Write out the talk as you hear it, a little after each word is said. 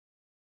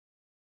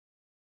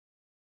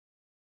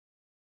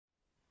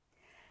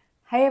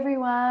Hey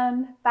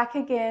everyone, back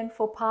again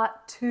for part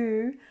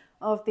 2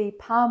 of the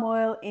palm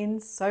oil in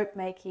soap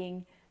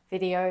making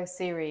video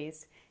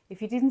series.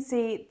 If you didn't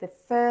see the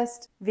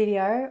first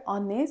video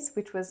on this,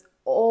 which was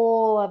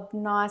all a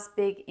nice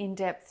big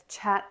in-depth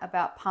chat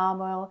about palm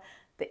oil,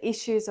 the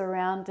issues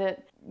around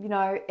it,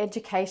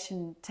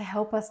 education to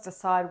help us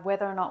decide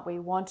whether or not we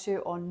want to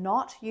or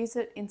not use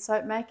it in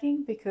soap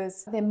making,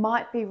 because there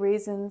might be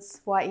reasons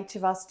why each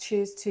of us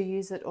choose to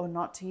use it or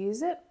not to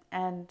use it.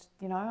 And,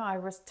 I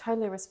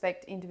totally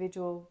respect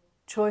individual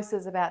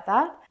choices about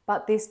that.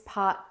 But this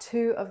part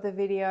 2 of the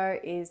video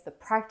is the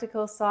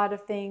practical side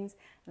of things.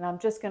 And I'm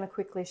just going to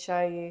quickly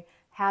show you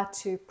how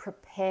to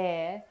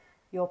prepare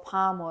your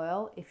palm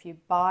oil if you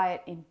buy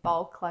it in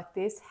bulk like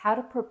this, how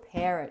to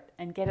prepare it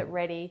and get it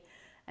ready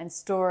and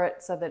store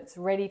it so that it's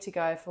ready to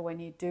go for when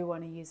you do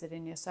want to use it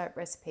in your soap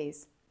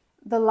recipes.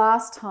 The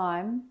last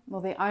time,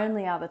 well, the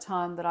only other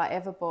time that I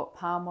ever bought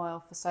palm oil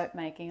for soap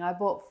making, I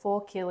bought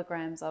 4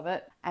 kilograms of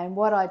it. And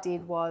what I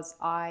did was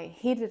I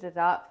heated it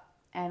up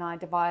and I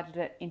divided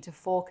it into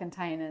 4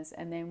 containers.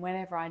 And then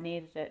whenever I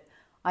needed it,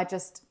 I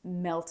just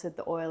melted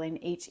the oil in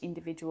each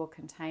individual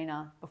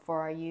container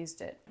before I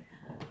used it.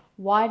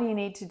 Why do you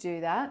need to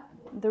do that?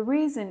 The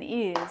reason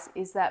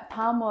is that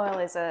palm oil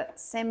is a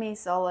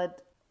semi-solid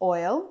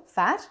oil,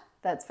 fat,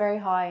 that's very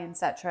high in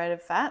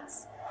saturated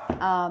fats.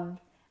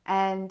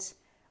 And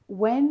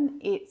when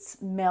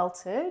it's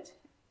melted,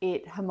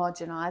 it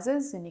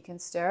homogenizes and you can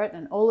stir it,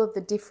 and all of the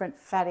different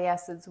fatty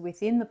acids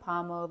within the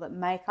palm oil that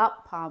make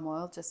up palm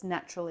oil, just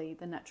naturally,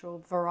 the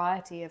natural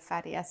variety of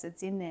fatty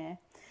acids in there,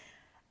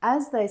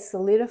 as they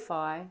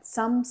solidify,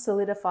 some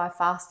solidify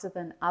faster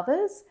than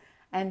others,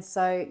 and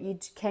so you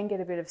can get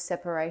a bit of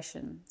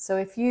separation. So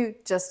if you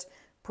just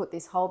put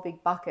this whole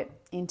big bucket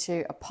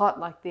into a pot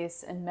like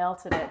this and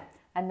melted it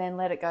and then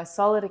let it go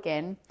solid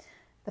again,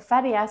 the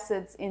fatty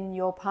acids in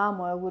your palm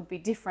oil would be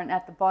different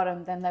at the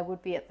bottom than they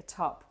would be at the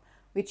top,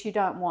 which you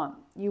don't want.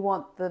 You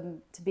want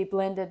them to be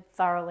blended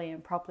thoroughly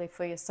and properly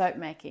for your soap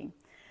making.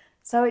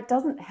 So it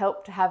doesn't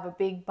help to have a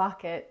big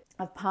bucket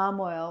of palm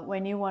oil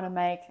when you want to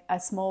make a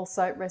small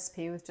soap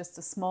recipe with just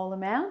a small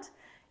amount.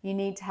 You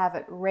need to have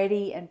it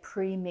ready and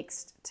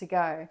pre-mixed to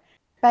go.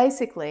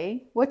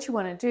 Basically, what you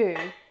want to do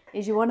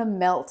is you want to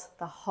melt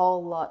the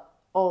whole lot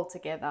all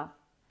together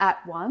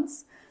at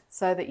once,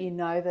 so that you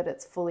know that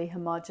it's fully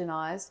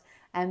homogenized.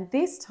 And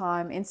this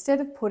time, instead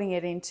of putting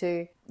it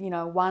into,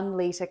 1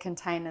 litre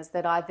containers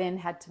that I then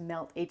had to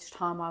melt each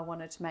time I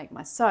wanted to make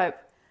my soap,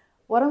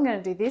 what I'm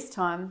going to do this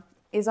time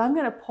is I'm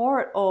going to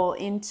pour it all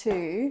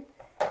into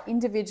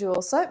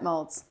individual soap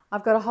molds.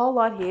 I've got a whole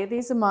lot here.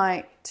 These are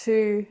my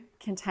 2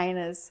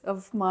 containers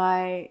of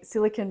my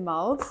silicone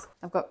molds.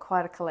 I've got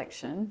quite a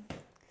collection.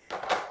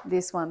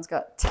 This one's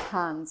got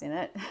tons in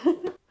it,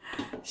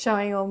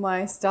 showing all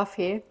my stuff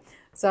here.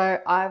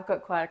 So I've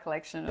got quite a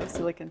collection of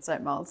silicone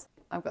soap molds.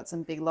 I've got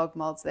some big log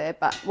molds there,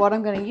 but what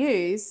I'm going to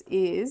use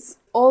is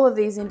all of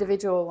these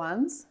individual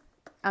ones.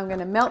 I'm going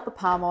to melt the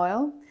palm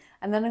oil,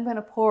 and then I'm going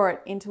to pour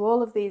it into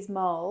all of these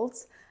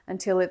molds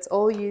until it's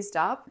all used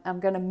up. I'm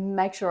going to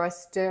make sure I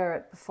stir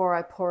it before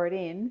I pour it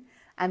in,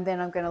 and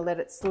then I'm going to let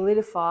it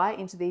solidify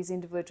into these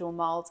individual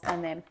molds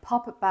and then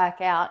pop it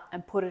back out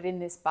and put it in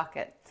this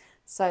bucket,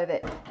 so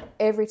that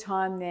every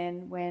time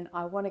then when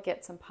I want to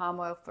get some palm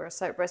oil for a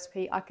soap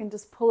recipe, I can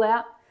just pull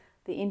out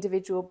the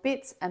individual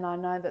bits and I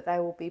know that they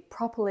will be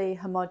properly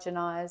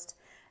homogenized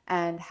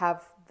and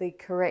have the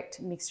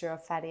correct mixture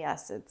of fatty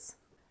acids.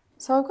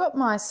 So I've got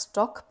my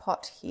stock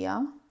pot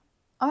here.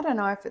 I don't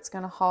know if it's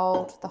going to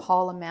hold the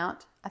whole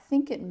amount. I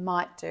think it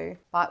might do,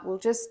 but we'll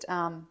just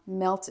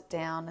melt it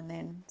down and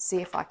then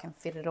see if I can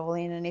fit it all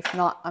in. And if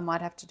not, I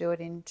might have to do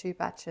it in 2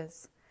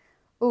 batches.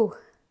 Ooh,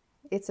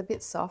 it's a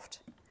bit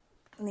soft.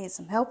 Need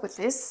some help with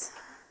this.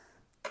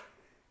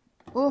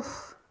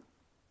 Oof.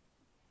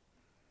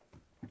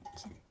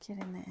 Get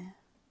in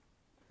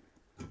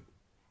there.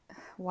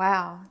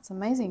 Wow, it's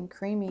amazing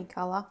creamy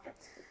color.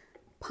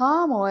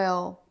 Palm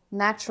oil,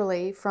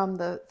 naturally from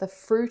the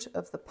fruit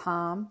of the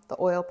palm, the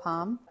oil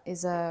palm,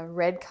 is a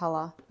red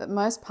color, but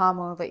most palm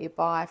oil that you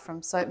buy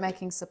from soap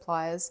making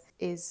suppliers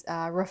is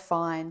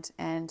refined,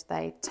 and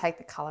they take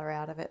the color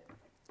out of it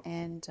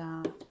and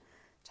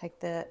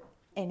take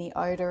any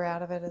odor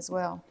out of it as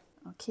well.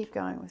 I'll keep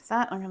going with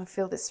that. I'm going to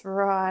fill this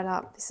right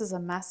up. This is a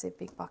massive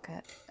big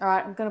bucket. All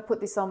right, I'm going to put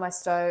this on my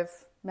stove,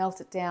 melt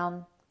it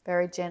down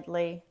very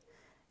gently,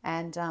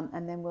 and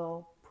then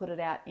we'll put it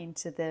out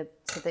into the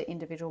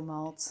individual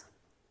molds.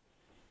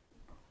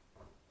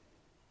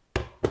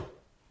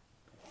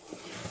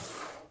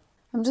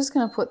 I'm just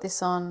going to put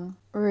this on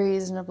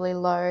reasonably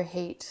low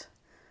heat.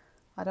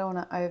 I don't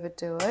want to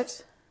overdo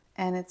it,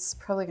 and it's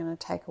probably going to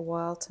take a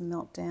while to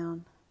melt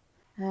down.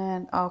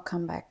 And I'll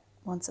come back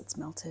once it's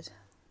melted.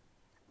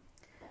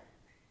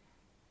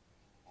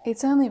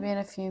 It's only been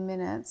a few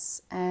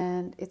minutes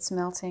and it's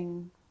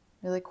melting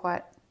really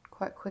quite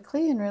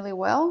quickly and really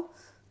well.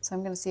 So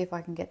I'm going to see if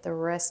I can get the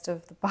rest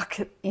of the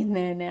bucket in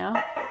there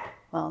now.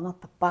 Well,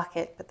 not the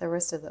bucket, but the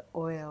rest of the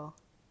oil.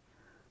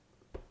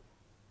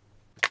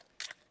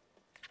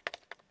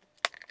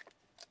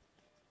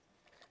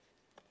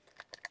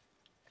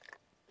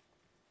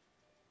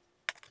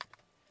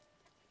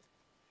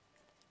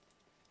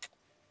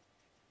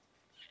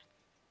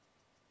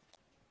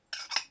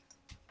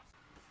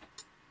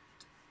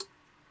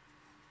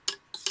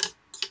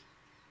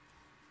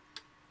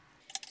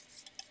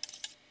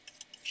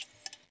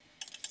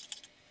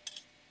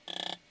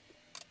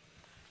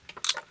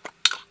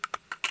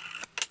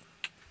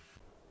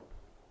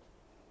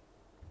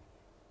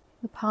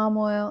 palm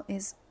oil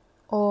is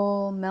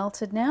all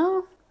melted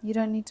now. You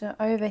don't need to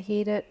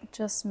overheat it,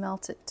 just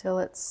melt it till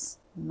it's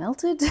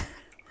melted,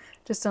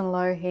 just on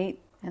low heat,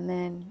 and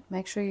then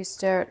make sure you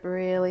stir it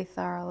really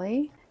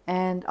thoroughly.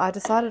 And I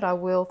decided I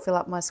will fill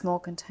up my small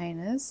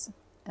containers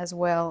as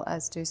well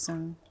as do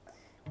some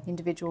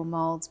individual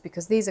molds,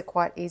 because these are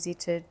quite easy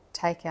to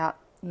take out,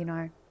 you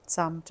know,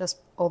 some just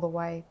all the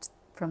way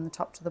from the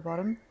top to the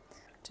bottom,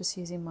 just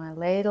using my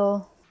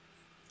ladle.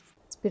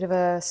 It's a bit of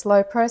a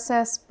slow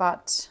process,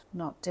 but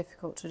not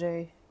difficult to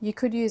do. You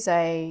could use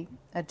a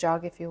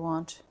jug if you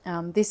want.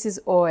 This is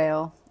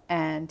oil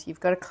and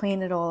you've got to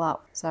clean it all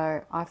up.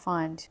 So I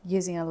find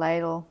using a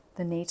ladle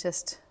the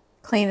neatest,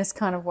 cleanest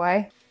kind of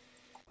way.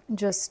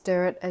 Just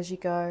stir it as you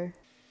go.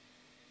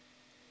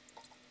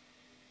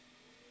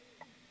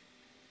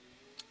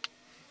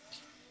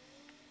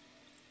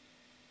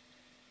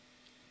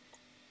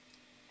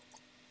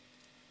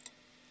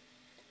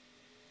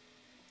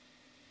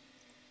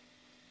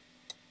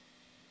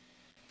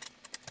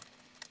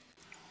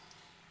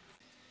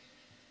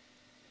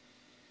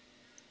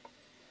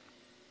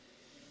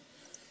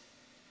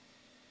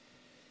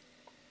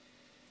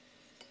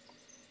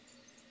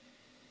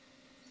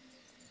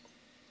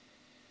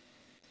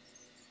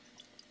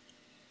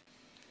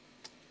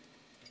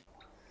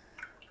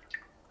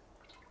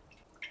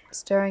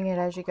 Stirring it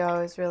as you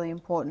go is really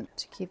important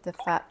to keep the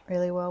fat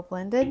really well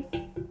blended.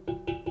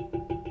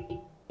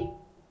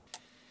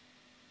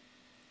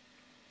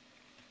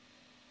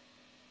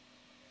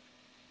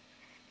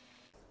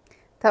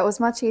 That was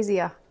much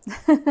easier.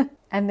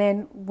 And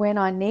then when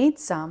I need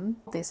some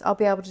of this, I'll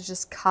be able to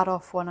just cut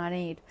off what I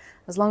need.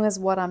 As long as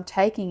what I'm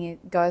taking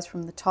it goes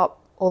from the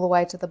top all the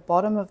way to the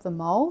bottom of the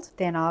mold,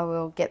 then I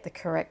will get the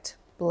correct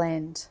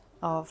blend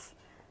of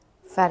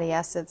fatty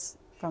acids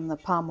from the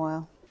palm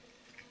oil.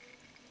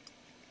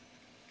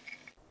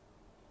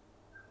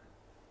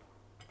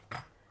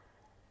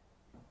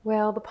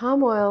 Well, the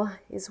palm oil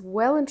is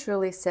well and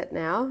truly set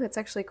now. It's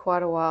actually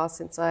quite a while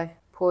since I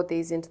poured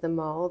these into the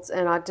molds,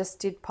 and I just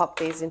did pop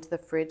these into the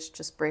fridge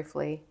just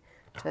briefly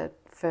to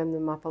firm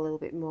them up a little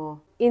bit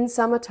more. In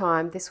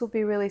summertime, this will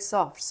be really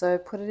soft, so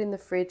put it in the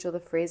fridge or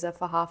the freezer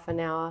for half an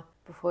hour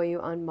before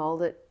you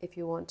unmold it if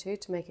you want to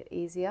make it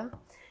easier.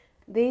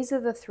 These are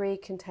the 3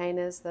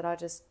 containers that I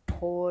just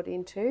poured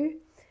into,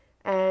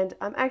 and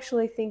I'm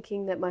actually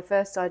thinking that my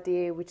first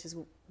idea,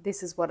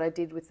 this is what I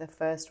did with the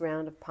first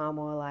round of palm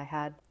oil I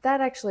had.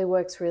 That actually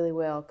works really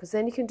well, because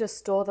then you can just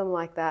store them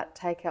like that,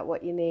 take out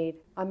what you need.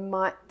 I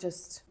might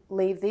just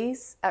leave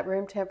these at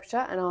room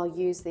temperature and I'll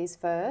use these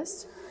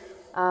first.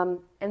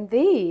 And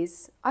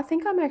these, I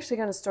think I'm actually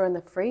going to store in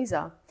the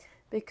freezer,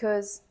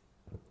 because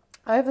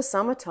over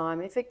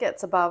summertime, if it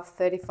gets above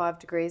 35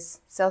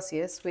 degrees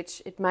Celsius,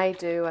 which it may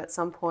do at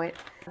some point,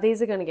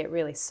 these are going to get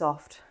really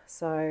soft.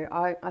 So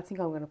I think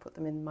I'm going to put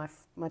them in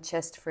my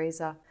chest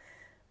freezer.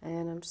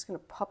 And I'm just going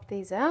to pop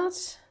these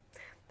out.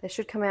 They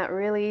should come out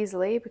really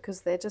easily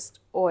because they're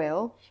just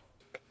oil.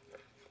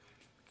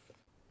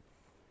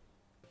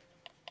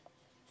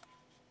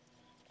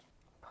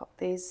 Pop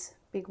these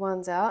big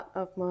ones out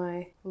of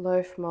my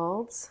loaf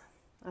molds.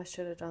 I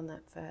should have done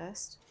that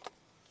first.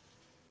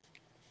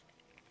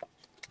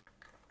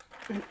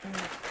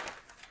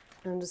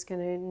 I'm just going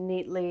to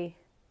neatly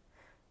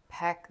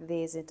pack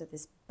these into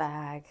this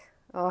bag.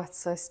 Oh, it's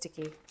so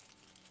sticky.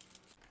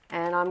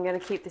 And I'm going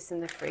to keep this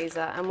in the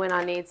freezer, and when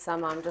I need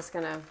some, I'm just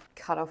going to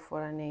cut off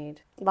what I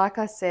need. Like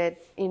I said,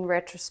 in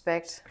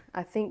retrospect,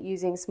 I think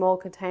using small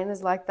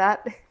containers like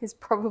that is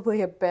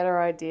probably a better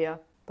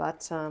idea.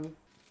 But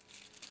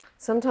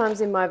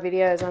sometimes in my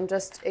videos, I'm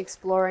just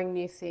exploring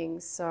new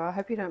things, so I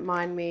hope you don't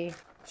mind me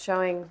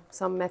showing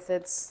some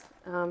methods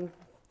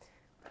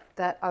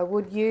that I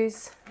would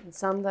use and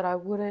some that I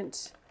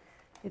wouldn't.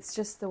 It's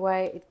just the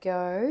way it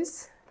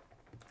goes.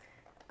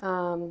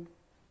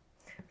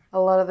 A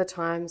lot of the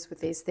times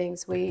with these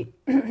things, we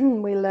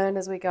learn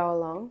as we go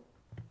along.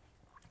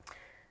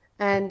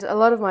 And a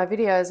lot of my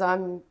videos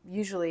I'm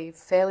usually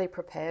fairly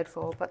prepared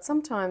for, but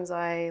sometimes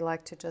I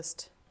like to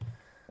just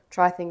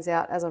try things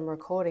out as I'm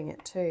recording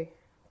it too,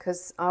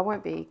 because I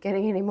won't be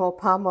getting any more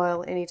palm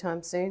oil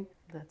anytime soon.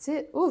 That's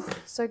it. Ooh,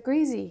 so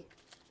greasy.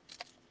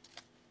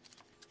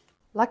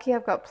 Lucky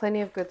I've got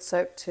plenty of good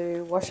soap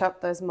to wash up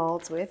those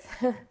molds with.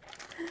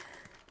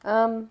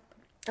 And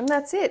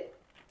that's it.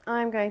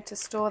 I'm going to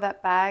store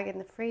that bag in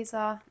the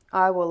freezer.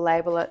 I will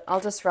label it. I'll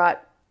just write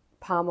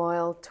palm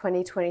oil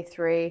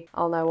 2023.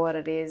 I'll know what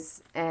it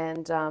is,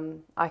 and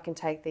I can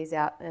take these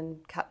out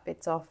and cut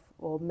bits off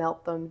or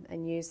melt them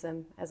and use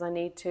them as I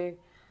need to.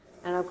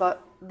 And I've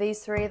got these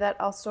 3 that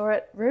I'll store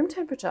at room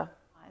temperature.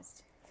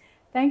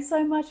 Thanks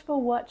so much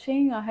for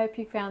watching. I hope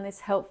you found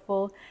this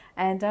helpful,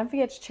 and don't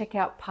forget to check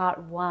out part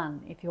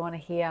 1 if you want to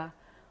hear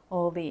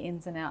all the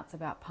ins and outs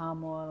about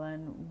palm oil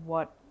and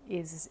what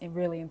is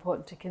really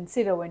important to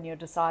consider when you're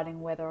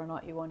deciding whether or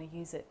not you want to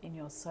use it in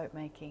your soap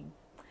making.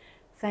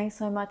 Thanks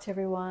so much,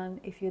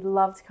 everyone. If you'd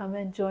love to come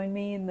and join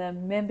me in the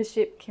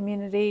membership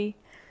community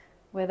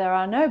where there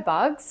are no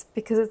bugs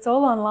because it's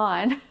all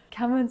online,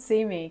 come and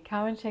see me.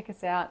 Come and check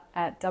us out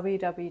at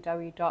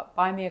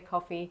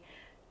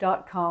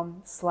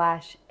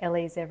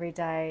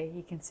www.buymeacoffee.com/ElliesEveryday.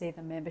 You can see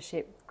the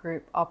membership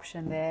group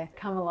option there.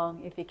 Come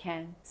along if you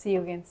can. See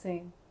you again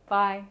soon.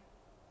 Bye.